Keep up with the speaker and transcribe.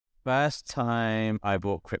First time I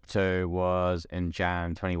bought crypto was in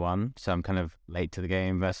Jan 21, so I'm kind of late to the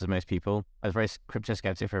game versus most people. I was very crypto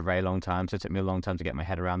skeptic for a very long time, so it took me a long time to get my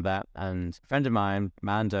head around that. And a friend of mine,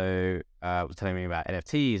 Mando, was telling me about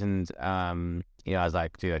NFTs, and I was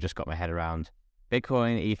like, dude, I just got my head around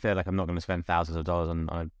Bitcoin, Ether. Like, I'm not going to spend thousands of dollars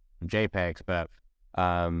on JPEGs, but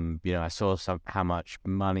I saw how much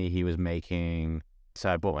money he was making,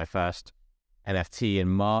 so I bought my first NFT in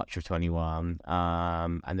March of 21.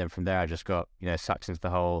 And then from there, I just got, sucked into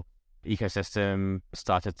the whole ecosystem,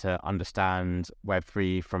 started to understand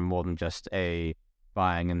Web3 from more than just a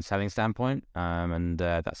buying and selling standpoint. And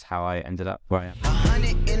that's how I ended up where I am.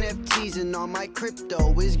 100 NFTs and all my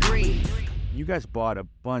crypto is green. You guys bought a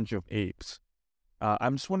bunch of apes.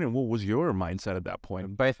 I'm just wondering, what was your mindset at that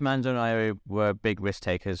point? Both Mando and I were big risk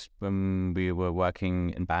takers when we were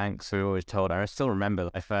working in banks. So we were always told, I still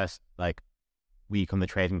remember my first week on the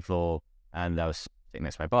trading floor, and I was sitting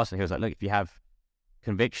next to my boss, and he was like, look, if you have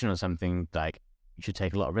conviction on something, you should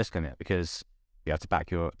take a lot of risk on it, because you have to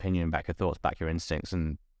back your opinion, back your thoughts, back your instincts,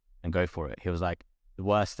 and go for it. He was like, the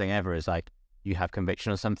worst thing ever is you have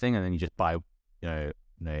conviction on something, and then you just buy, if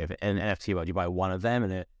in an NFT world, you buy one of them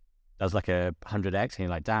and it does 100x, and you're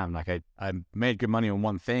like, damn, I made good money on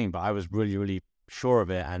one thing, but I was really, really sure of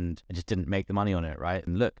it, and I just didn't make the money on it, right?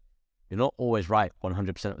 And look, you're not always right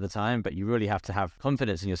 100% of the time, but you really have to have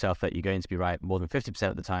confidence in yourself that you're going to be right more than 50%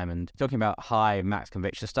 of the time. And talking about high max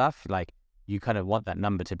conviction stuff, you kind of want that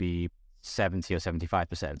number to be 70 or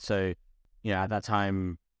 75%. So, at that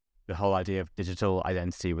time, the whole idea of digital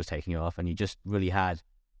identity was taking off, and you just really had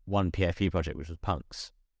one PFP project, which was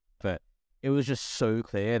Punks. But it was just so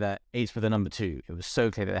clear that apes were the number two. It was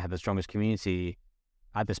so clear that they had the strongest community.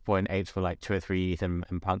 At this point, apes were 2 or 3 ETH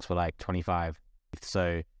and Punks were 25 ETH.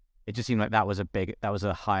 So it just seemed like that was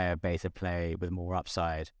a higher beta play with more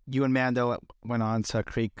upside. You and Mando went on to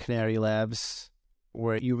create Canary Labs,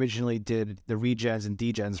 where you originally did the regens and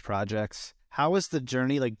degens projects. How was the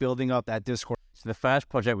journey building up that Discord? So the first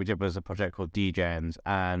project we did was a project called degens,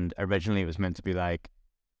 and originally it was meant to be a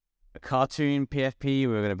cartoon PFP. We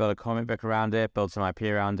were going to build a comic book around it, build some IP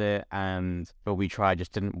around it, but we tried,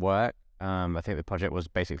 just didn't work. I think the project was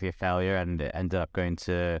basically a failure, and it ended up going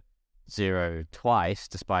to zero twice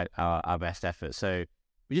despite our best efforts. So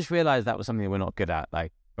we just realized that was something that we're not good at.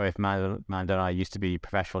 Both Mando and I used to be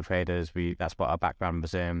professional traders. That's what our background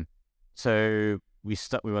was in. So we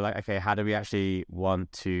were like, okay, how do we actually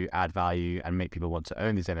want to add value and make people want to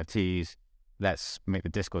own these NFTs? Let's make the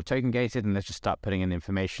Discord token gated, and let's just start putting in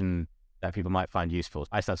information that people might find useful.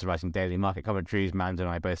 I started writing daily market commentaries. Mando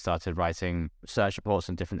and I both started writing research reports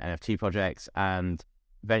on different NFT projects, and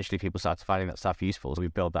eventually people started finding that stuff useful. So we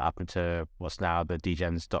built that up into what's now the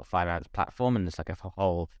degens.finance platform, and it's a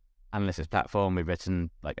whole analytics platform. We've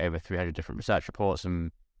written over 300 different research reports,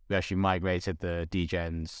 and we actually migrated the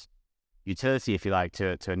degens utility, if you like,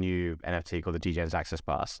 to a new NFT called the degens Access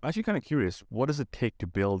Pass. I'm actually kind of curious, what does it take to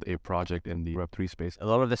build a project in the Web3 space? A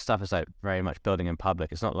lot of this stuff is very much building in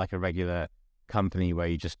public. It's not like a regular company where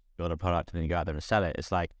you just build a product and then you go out there and sell it.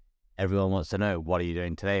 It's everyone wants to know, what are you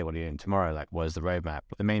doing today? What are you doing tomorrow? What is the roadmap?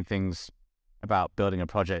 The main things about building a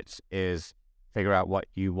project is figure out what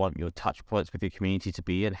you want your touch points with your community to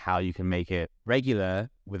be and how you can make it regular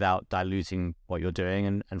without diluting what you're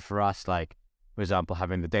doing. And for us, for example,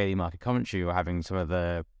 having the daily market commentary or having some of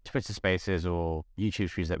the Twitter spaces or YouTube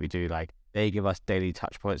streams that we do, they give us daily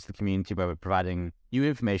touch points to the community where we're providing new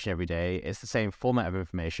information every day. It's the same format of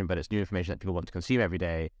information, but it's new information that people want to consume every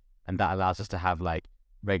day. And that allows us to have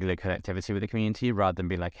regular connectivity with the community, rather than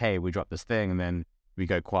being hey, we dropped this thing and then we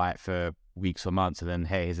go quiet for weeks or months, and then,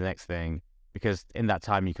 hey, here's the next thing. Because in that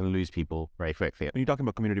time, you can lose people very quickly. When you're talking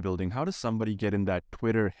about community building, how does somebody get in that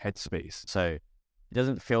Twitter headspace? So it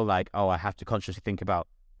doesn't feel I have to consciously think about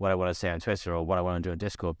what I want to say on Twitter or what I want to do on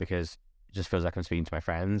Discord, because it just feels like I'm speaking to my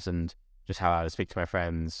friends, and just how I would speak to my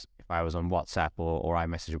friends if I was on WhatsApp or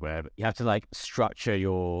iMessage or whatever. You have to structure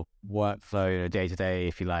your workflow day to day,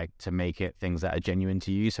 if you like, to make it things that are genuine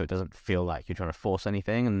to you, so it doesn't feel like you're trying to force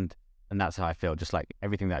anything. And that's how I feel. Just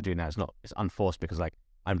everything that I do now it's unforced, because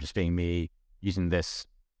I'm just being me, using this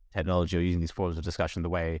technology or using these forms of discussion the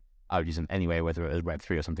way I would use them anyway, whether it was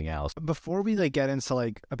Web3 or something else. Before we get into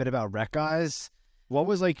a bit about Rektguy, what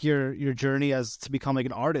was your journey as to become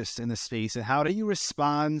an artist in this space, and how do you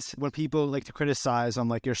respond when people like to criticize on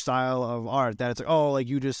your style of art, that it's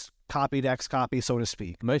you just copied X copy, so to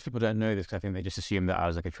speak? Most people don't know this, because I think they just assume that I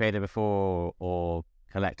was a trader before or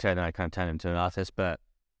collector, and then I kind of turned into an artist. But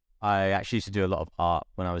I actually used to do a lot of art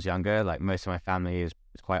when I was younger. Most of my family is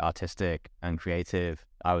quite artistic and creative.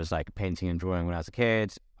 I was painting and drawing when I was a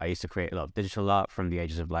kid. I used to create a lot of digital art from the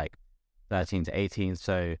ages of 13 to 18.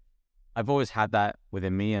 So I've always had that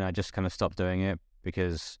within me, and I just kind of stopped doing it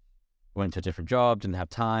because I went to a different job, didn't have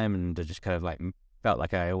time, and I just kind of like felt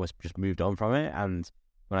like I always just moved on from it. And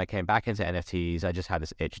when I came back into NFTs, I just had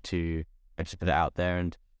this itch to just put it out there,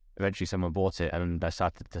 and eventually someone bought it, and I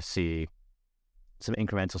started to see some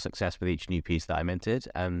incremental success with each new piece that I minted.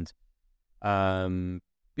 And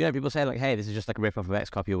people say like, hey, this is just like a rip-off of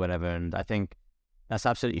Xcopy or whatever, and I think that's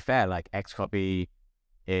absolutely fair. Like, Xcopy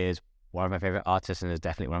is one of my favorite artists and is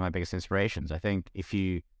definitely one of my biggest inspirations. I think if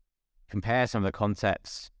you compare some of the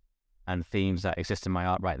concepts and themes that exist in my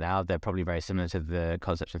art right now, they're probably very similar to the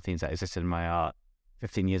concepts and themes that existed in my art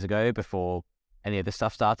 15 years ago before any of this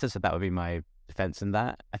stuff started. So that would be my defense in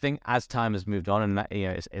that. I think as time has moved on, and that,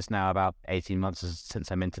 it's now about 18 months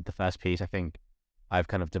since I minted the first piece, I think I've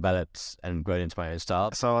kind of developed and grown into my own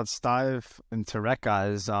style. So let's dive into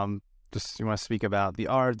Rektguy. Just you want to speak about the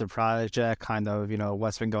art, the project, kind of,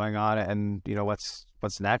 what's been going on, and what's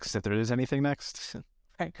next, if there is anything next.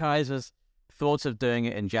 Rektguy was thought of doing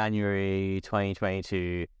it in January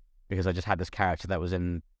 2022 because I just had this character that was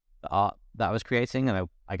in the art that I was creating, and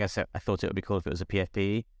I guess I thought it would be cool if it was a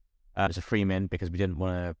PFP. It was a free mint because we didn't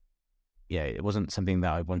want to, it wasn't something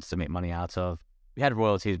that I wanted to make money out of. We had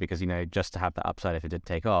royalties because, just to have that upside if it did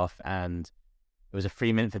take off, and it was a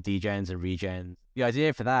free mint for degens and regens. The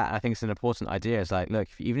idea for that, I think it's an important idea, is like, look,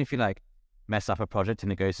 even if you like mess up a project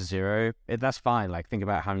and it goes to zero, that's fine. Like, think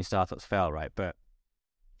about how many startups fail, right? But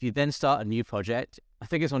if you then start a new project, I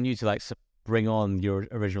think it's on you to like bring on your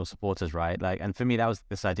original supporters, right? Like, and for me, that was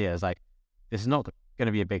this idea. Is like, this is not going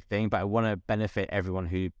to be a big thing, but I want to benefit everyone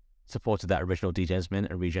who supported that original degens mint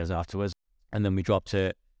and regens afterwards. And then we dropped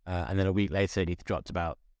it, and then a week later, it dropped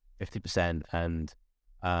about 50%, and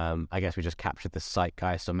I guess we just captured the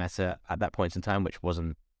zeitgeist or meta at that point in time, which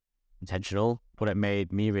wasn't intentional. What it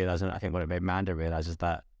made me realize, and I think what it made Manda realize, is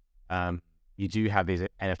that you do have these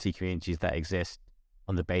NFT communities that exist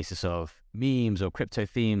on the basis of memes or crypto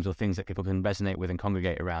themes or things that people can resonate with and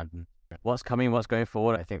congregate around. And what's coming, what's going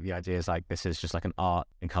forward, I think the idea is like, this is just like an art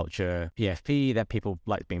and culture PFP that people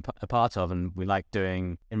like being a part of, and we like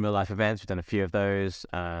doing in real life events. We've done a few of those.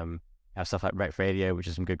 Have stuff like Rekt Radio, which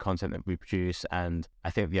is some good content that we produce. And I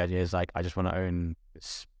think the idea is like, I just want to own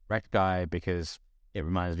this Rektguy because it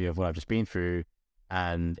reminds me of what I've just been through,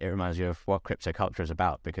 and it reminds me of what crypto culture is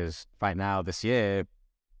about. Because right now, this year,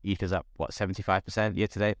 ETH is up, 75% year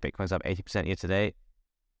to date, Bitcoin's up 80% year to date.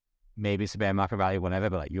 Maybe it's a bear market value, whatever,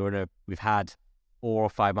 but like we've had 4 or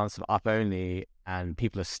 5 months of up only, and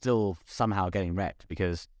people are still somehow getting wrecked,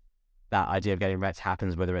 because that idea of getting wrecked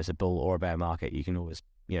happens whether it's a bull or a bear market. You can always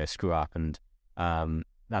screw up, and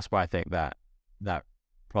that's why I think that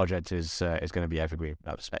project is going to be evergreen from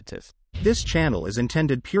that perspective. This channel is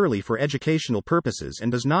intended purely for educational purposes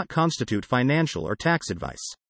and does not constitute financial or tax advice.